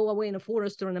that, go away in a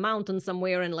forest or in a mountain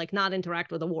somewhere and like not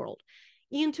interact with the world,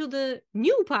 into the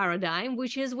new paradigm,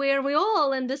 which is where we're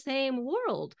all in the same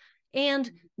world.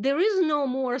 And there is no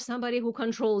more somebody who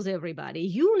controls everybody.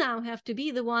 You now have to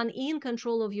be the one in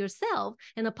control of yourself,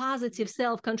 and a positive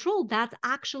self-control. That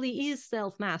actually is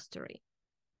self-mastery.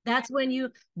 That's when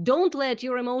you don't let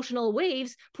your emotional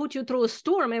waves put you through a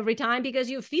storm every time because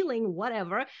you're feeling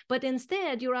whatever, but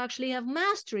instead you actually have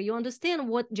mastery. You understand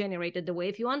what generated the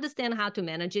wave. You understand how to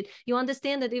manage it. You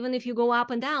understand that even if you go up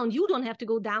and down, you don't have to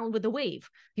go down with the wave.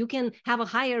 You can have a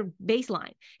higher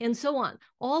baseline and so on.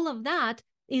 All of that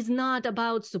is not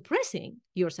about suppressing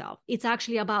yourself. It's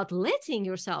actually about letting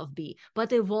yourself be,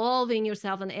 but evolving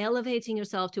yourself and elevating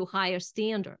yourself to a higher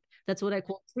standard. That's what I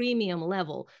call premium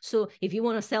level. So if you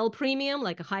want to sell premium,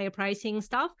 like a higher pricing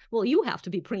stuff, well, you have to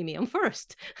be premium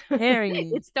first.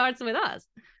 It starts with us.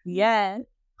 Yes.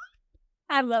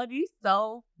 I love you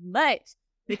so much,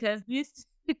 because this,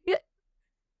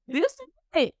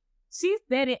 she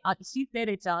said it,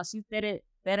 y'all. She said it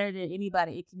better than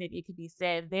anybody. It could be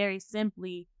said very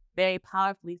simply, very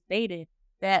powerfully stated,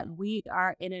 that we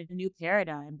are in a new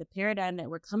paradigm. The paradigm that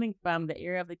we're coming from, the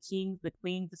era of the kings, the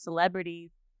queens, the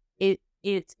celebrities.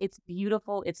 It's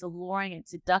beautiful, it's alluring,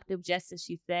 it's seductive, just as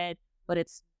she said, but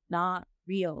it's not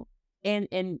real. And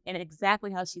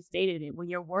exactly how she stated it, when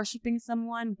you're worshiping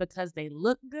someone because they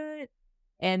look good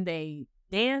and they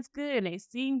dance good and they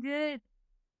sing good,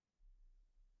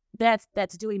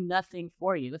 that's doing nothing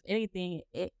for you. If anything,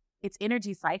 it's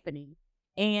energy siphoning.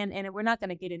 And we're not going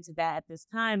to get into that at this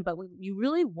time, but you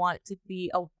really want to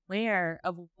be aware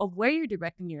of where you're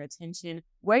directing your attention,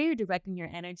 where you're directing your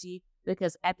energy,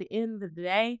 because at the end of the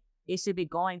day, it should be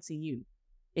going to you.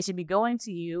 It should be going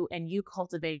to you, and you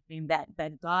cultivating that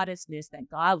goddessness, that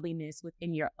godliness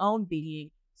within your own being,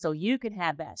 so you can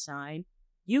have that shine,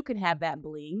 you can have that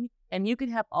bling, and you can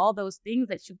have all those things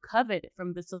that you covet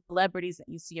from the celebrities that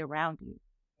you see around you.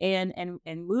 And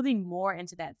moving more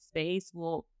into that space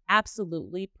will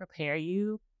absolutely prepare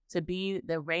you to be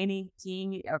the reigning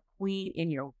king or queen in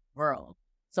your world.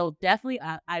 So definitely,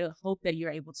 I hope that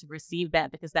you're able to receive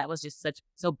that, because that was just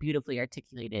so beautifully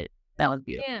articulated. That was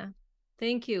beautiful. Yeah,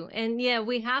 thank you. And yeah,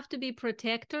 we have to be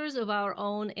protectors of our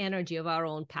own energy, of our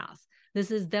own path.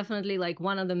 This is definitely like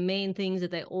one of the main things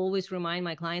that I always remind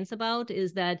my clients about,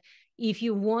 is that if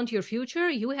you want your future,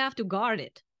 you have to guard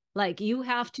it. Like you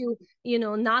have to, you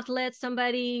know, not let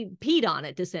somebody peed on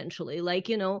it, essentially. Like,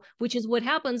 you know, which is what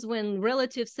happens when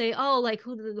relatives say, oh, like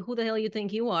who the hell you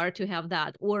think you are to have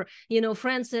that? Or, you know,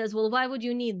 friend says, well, why would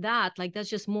you need that? Like, that's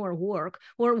just more work,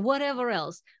 or whatever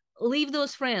else. Leave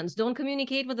those friends. Don't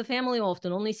communicate with the family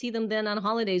often. Only see them then on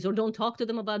holidays, or don't talk to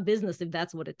them about business if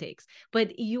that's what it takes.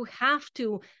 But you have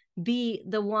to be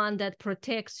the one that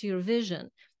protects your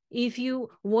vision. If you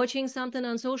watching something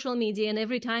on social media and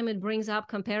every time it brings up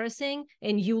comparison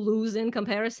and you lose in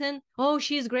comparison, oh,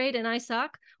 she's great and I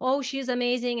suck. Oh, she's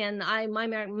amazing and my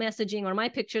messaging or my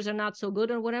pictures are not so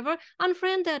good or whatever,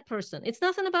 unfriend that person. It's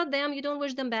nothing about them. You don't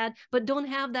wish them bad, but don't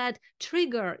have that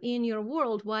trigger in your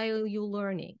world while you're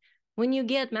learning. When you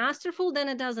get masterful, then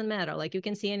it doesn't matter. Like you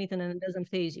can see anything and it doesn't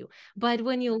faze you. But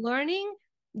when you're learning,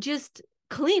 just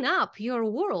clean up your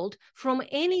world from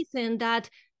anything that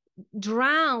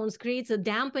creates a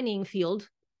dampening field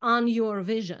on your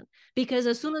vision. Because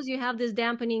as soon as you have this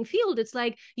dampening field, it's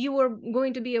like you were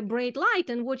going to be a bright light,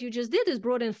 and what you just did is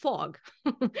brought in fog.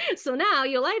 So now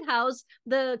your lighthouse,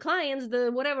 the clients,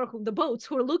 the boats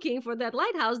who are looking for that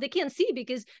lighthouse, they can't see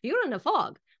because you're in a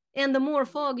fog. And the more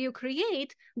fog you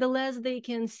create, the less they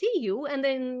can see you. And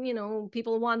then,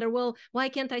 people wonder, well, why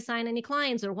can't I sign any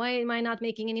clients, or why am I not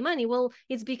making any money? Well,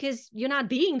 it's because you're not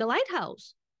being the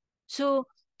lighthouse. So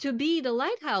to be the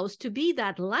lighthouse, to be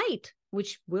that light,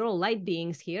 which we're all light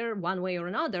beings here one way or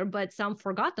another, but some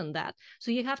forgotten that.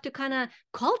 So you have to kind of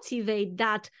cultivate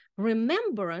that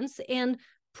remembrance and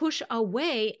push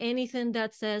away anything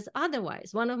that says otherwise.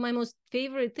 One of my most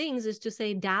favorite things is to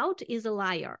say doubt is a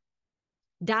liar.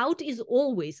 Doubt is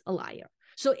always a liar.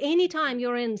 So anytime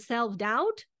you're in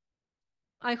self-doubt,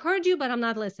 I heard you, but I'm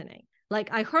not listening. Like,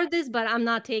 I heard this, but I'm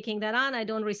not taking that on. I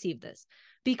don't receive this.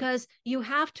 Because you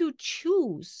have to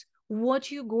choose what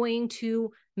you're going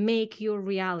to make your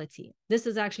reality. This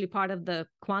is actually part of the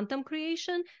quantum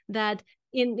creation, that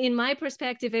in my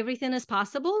perspective, everything is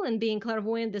possible. And being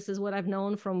clairvoyant, this is what I've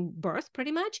known from birth,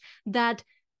 pretty much, that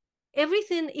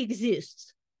everything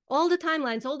exists. All the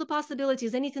timelines, all the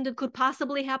possibilities, anything that could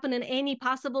possibly happen in any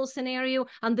possible scenario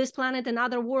on this planet and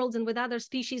other worlds and with other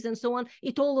species and so on,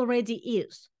 it all already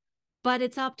is. But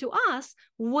it's up to us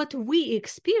what we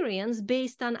experience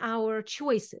based on our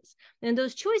choices. And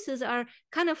those choices are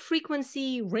kind of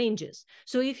frequency ranges.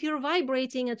 So if you're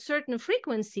vibrating at certain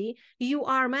frequency, you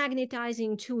are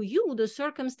magnetizing to you the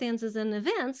circumstances and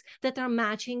events that are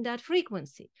matching that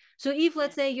frequency. So if,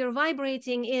 let's say, your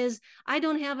vibrating is, I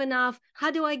don't have enough,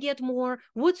 how do I get more?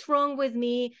 What's wrong with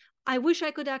me? I wish I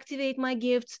could activate my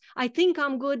gifts. I think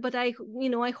I'm good, but I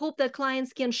hope that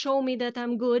clients can show me that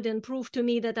I'm good and prove to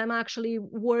me that I'm actually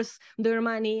worth their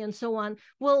money and so on.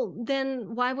 Well,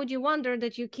 then why would you wonder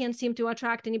that you can't seem to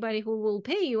attract anybody who will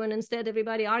pay you, and instead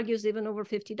everybody argues even over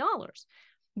 $50?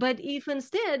 But if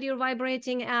instead you're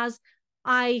vibrating as,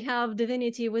 I have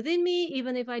divinity within me,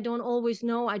 even if I don't always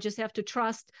know, I just have to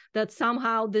trust that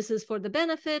somehow this is for the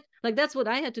benefit. Like, that's what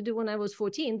I had to do when I was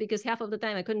 14, because half of the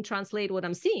time I couldn't translate what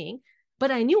I'm seeing,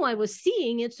 but I knew I was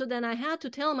seeing it. So then I had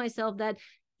to tell myself that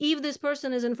if this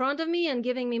person is in front of me and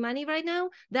giving me money right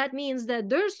now, that means that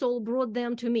their soul brought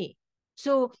them to me.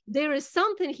 So there is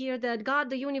something here that God,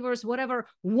 the universe, whatever,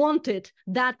 wanted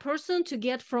that person to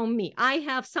get from me. I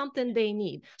have something they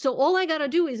need. So all I got to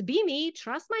do is be me,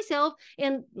 trust myself,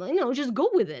 and, just go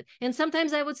with it. And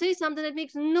sometimes I would say something that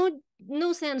makes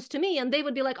no sense to me, and they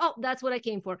would be like, oh, that's what I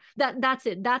came for. That's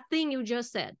it. That thing you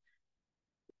just said,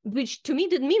 which to me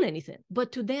didn't mean anything,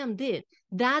 but to them did.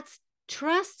 That's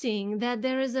trusting that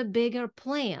there is a bigger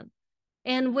plan.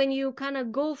 And when you kind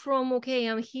of go from, okay,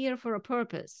 I'm here for a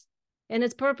purpose, and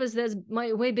its purpose that's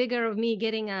way bigger of me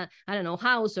getting a, I don't know,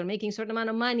 house or making a certain amount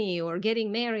of money or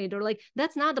getting married, or like,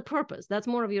 that's not the purpose. That's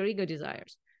more of your ego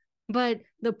desires. But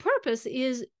the purpose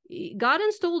is God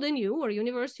installed in you, or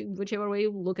universe, whichever way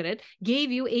you look at it,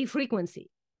 gave you a frequency.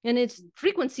 And it's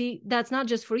frequency that's not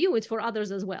just for you, it's for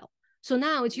others as well. So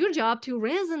now it's your job to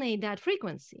resonate that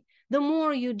frequency. The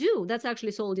more you do, that's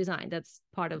actually soul design. That's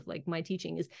part of like my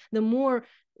teaching, is the more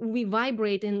we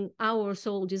vibrate in our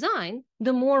soul design,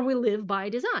 the more we live by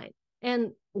design.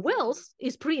 And wealth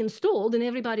is pre-installed in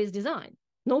everybody's design.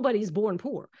 Nobody's born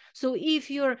poor. So if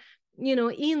you're,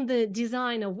 in the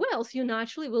design of wealth, you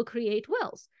naturally will create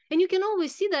wealth. And you can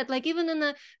always see that, like, even in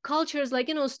the cultures,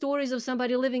 like, stories of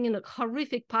somebody living in a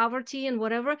horrific poverty and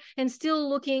whatever, and still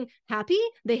looking happy.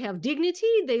 They have dignity.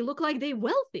 They look like they're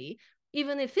wealthy.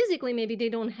 Even if physically maybe they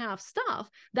don't have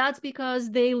stuff, that's because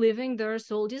they living their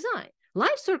soul design.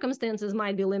 Life circumstances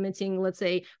might be limiting, let's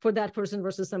say, for that person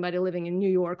versus somebody living in New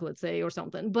York, let's say, or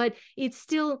something. But it's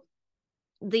still,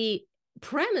 the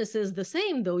premise is the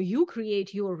same, though. You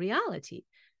create your reality.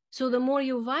 So the more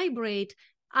you vibrate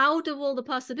out of all the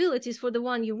possibilities for the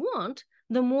one you want,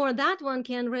 the more that one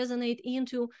can resonate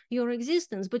into your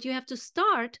existence. But you have to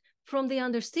start from the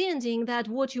understanding that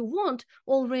what you want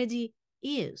already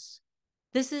is.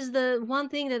 This is the one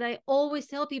thing that I always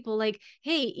tell people, like,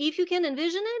 hey, if you can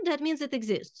envision it, that means it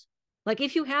exists. Like,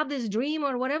 if you have this dream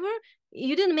or whatever,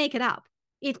 you didn't make it up.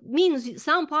 It means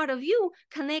some part of you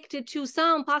connected to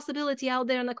some possibility out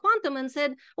there in the quantum and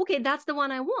said, okay, that's the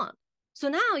one I want. So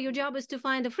now your job is to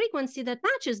find a frequency that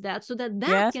matches that, so that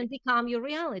Yes. can become your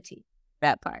reality.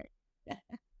 That part.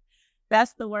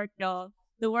 That's the work, y'all.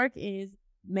 The work is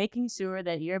making sure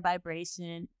that your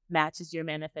vibration matches your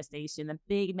manifestation, the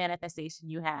big manifestation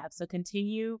you have. So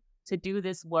continue to do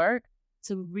this work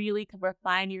to really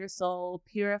refine your soul,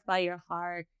 purify your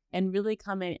heart, and really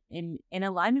come in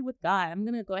alignment with God. I'm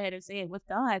going to go ahead and say it, with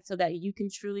God, so that you can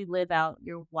truly live out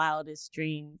your wildest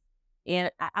dreams.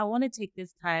 And I want to take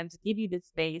this time to give you this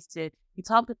space to, you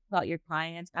talked about your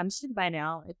clients. I'm sure by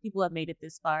now, if people have made it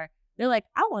this far, they're like,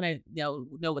 I want to know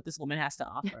what this woman has to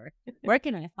offer. Where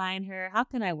can I find her? How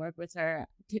can I work with her?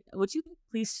 Would you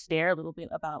please share a little bit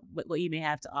about what you may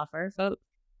have to offer, folks?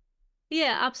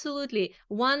 Yeah, absolutely.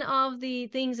 One of the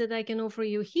things that I can offer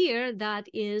you here, that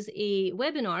is a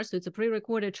webinar. So it's a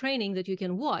pre-recorded training that you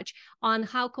can watch on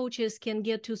how coaches can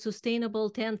get to sustainable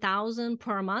 10,000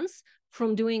 per month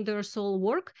from doing their soul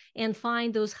work and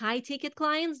find those high ticket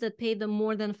clients that pay them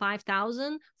more than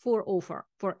 5,000 for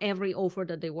every offer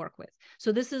that they work with.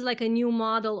 So this is like a new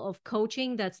model of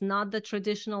coaching that's not the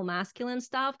traditional masculine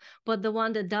stuff, but the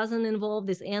one that doesn't involve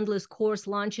this endless course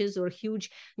launches or huge,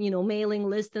 mailing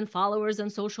list and followers on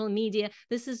social media.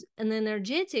 This is an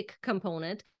energetic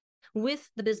component with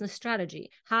the business strategy,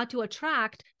 how to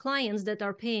attract clients that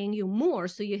are paying you more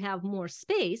so you have more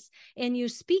space and you're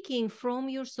speaking from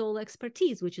your soul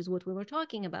expertise, which is what we were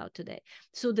talking about today.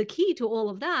 So the key to all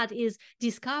of that is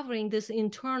discovering this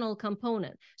internal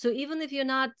component. So even if you're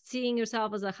not seeing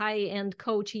yourself as a high-end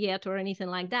coach yet or anything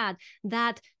like that,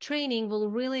 that training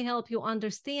will really help you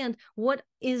understand what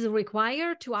is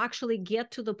required to actually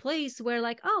get to the place where,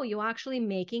 like, oh, you're actually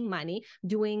making money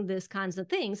doing these kinds of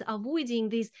things, avoiding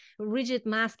these rigid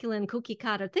masculine cookie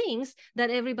cutter things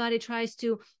that everybody tries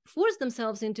to force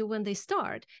themselves into when they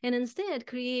start, and instead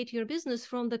create your business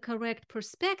from the correct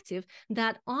perspective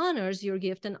that honors your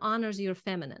gift and honors your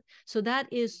feminine. So that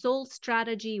is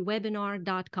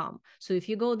soulstrategywebinar.com. So if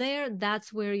you go there,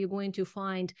 that's where you're going to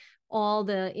find all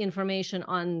the information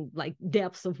on like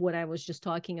depths of what I was just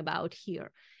talking about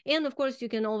here. And of course, you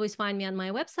can always find me on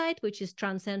my website, which is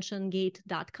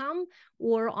transcensiongate.com,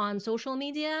 or on social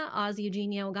media as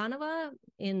Eugenia Oganova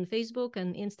in Facebook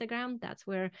and Instagram. That's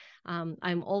where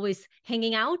I'm always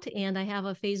hanging out. And I have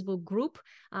a Facebook group,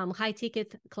 High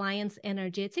Ticket Clients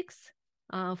Energetics,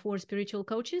 for spiritual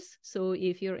coaches. So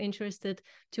if you're interested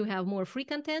to have more free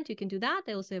content, you can do that.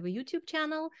 I also have a YouTube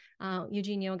channel,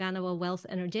 Eugenia Oganova Wealth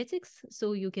Energetics.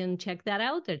 So you can check that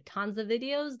out. There are tons of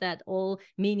videos that all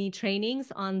mini trainings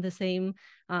on the same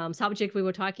subject we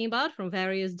were talking about from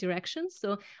various directions.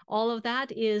 So all of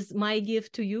that is my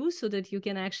gift to you so that you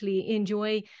can actually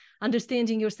enjoy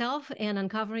understanding yourself and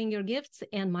uncovering your gifts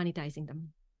and monetizing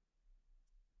them.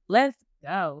 Let's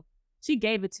go. She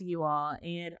gave it to you all.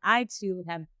 And I too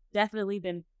have definitely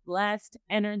been blessed,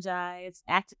 energized,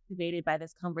 activated by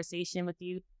this conversation with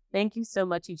you. Thank you so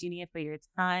much, Eugenia, for your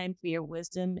time, for your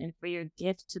wisdom, and for your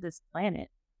gift to this planet.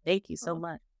 Thank you so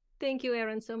much. Thank you,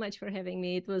 Erin, so much for having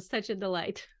me. It was such a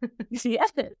delight.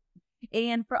 Yes.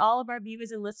 And for all of our viewers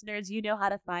and listeners, you know how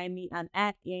to find me on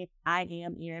 @I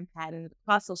am Erin Patton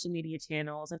across social media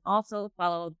channels, and also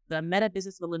follow the Meta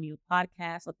Business Millennial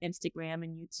podcast on Instagram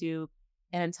and YouTube.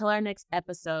 And until our next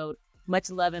episode, much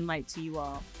love and light to you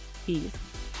all. Peace.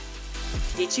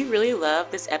 Did you really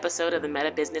love this episode of the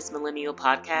Meta Business Millennial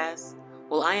podcast?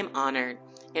 Well, I am honored,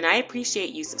 and I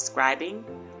appreciate you subscribing,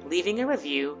 leaving a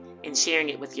review, and sharing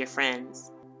it with your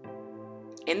friends.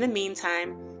 In the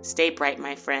meantime, stay bright,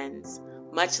 my friends.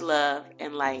 Much love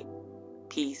and light.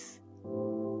 Peace.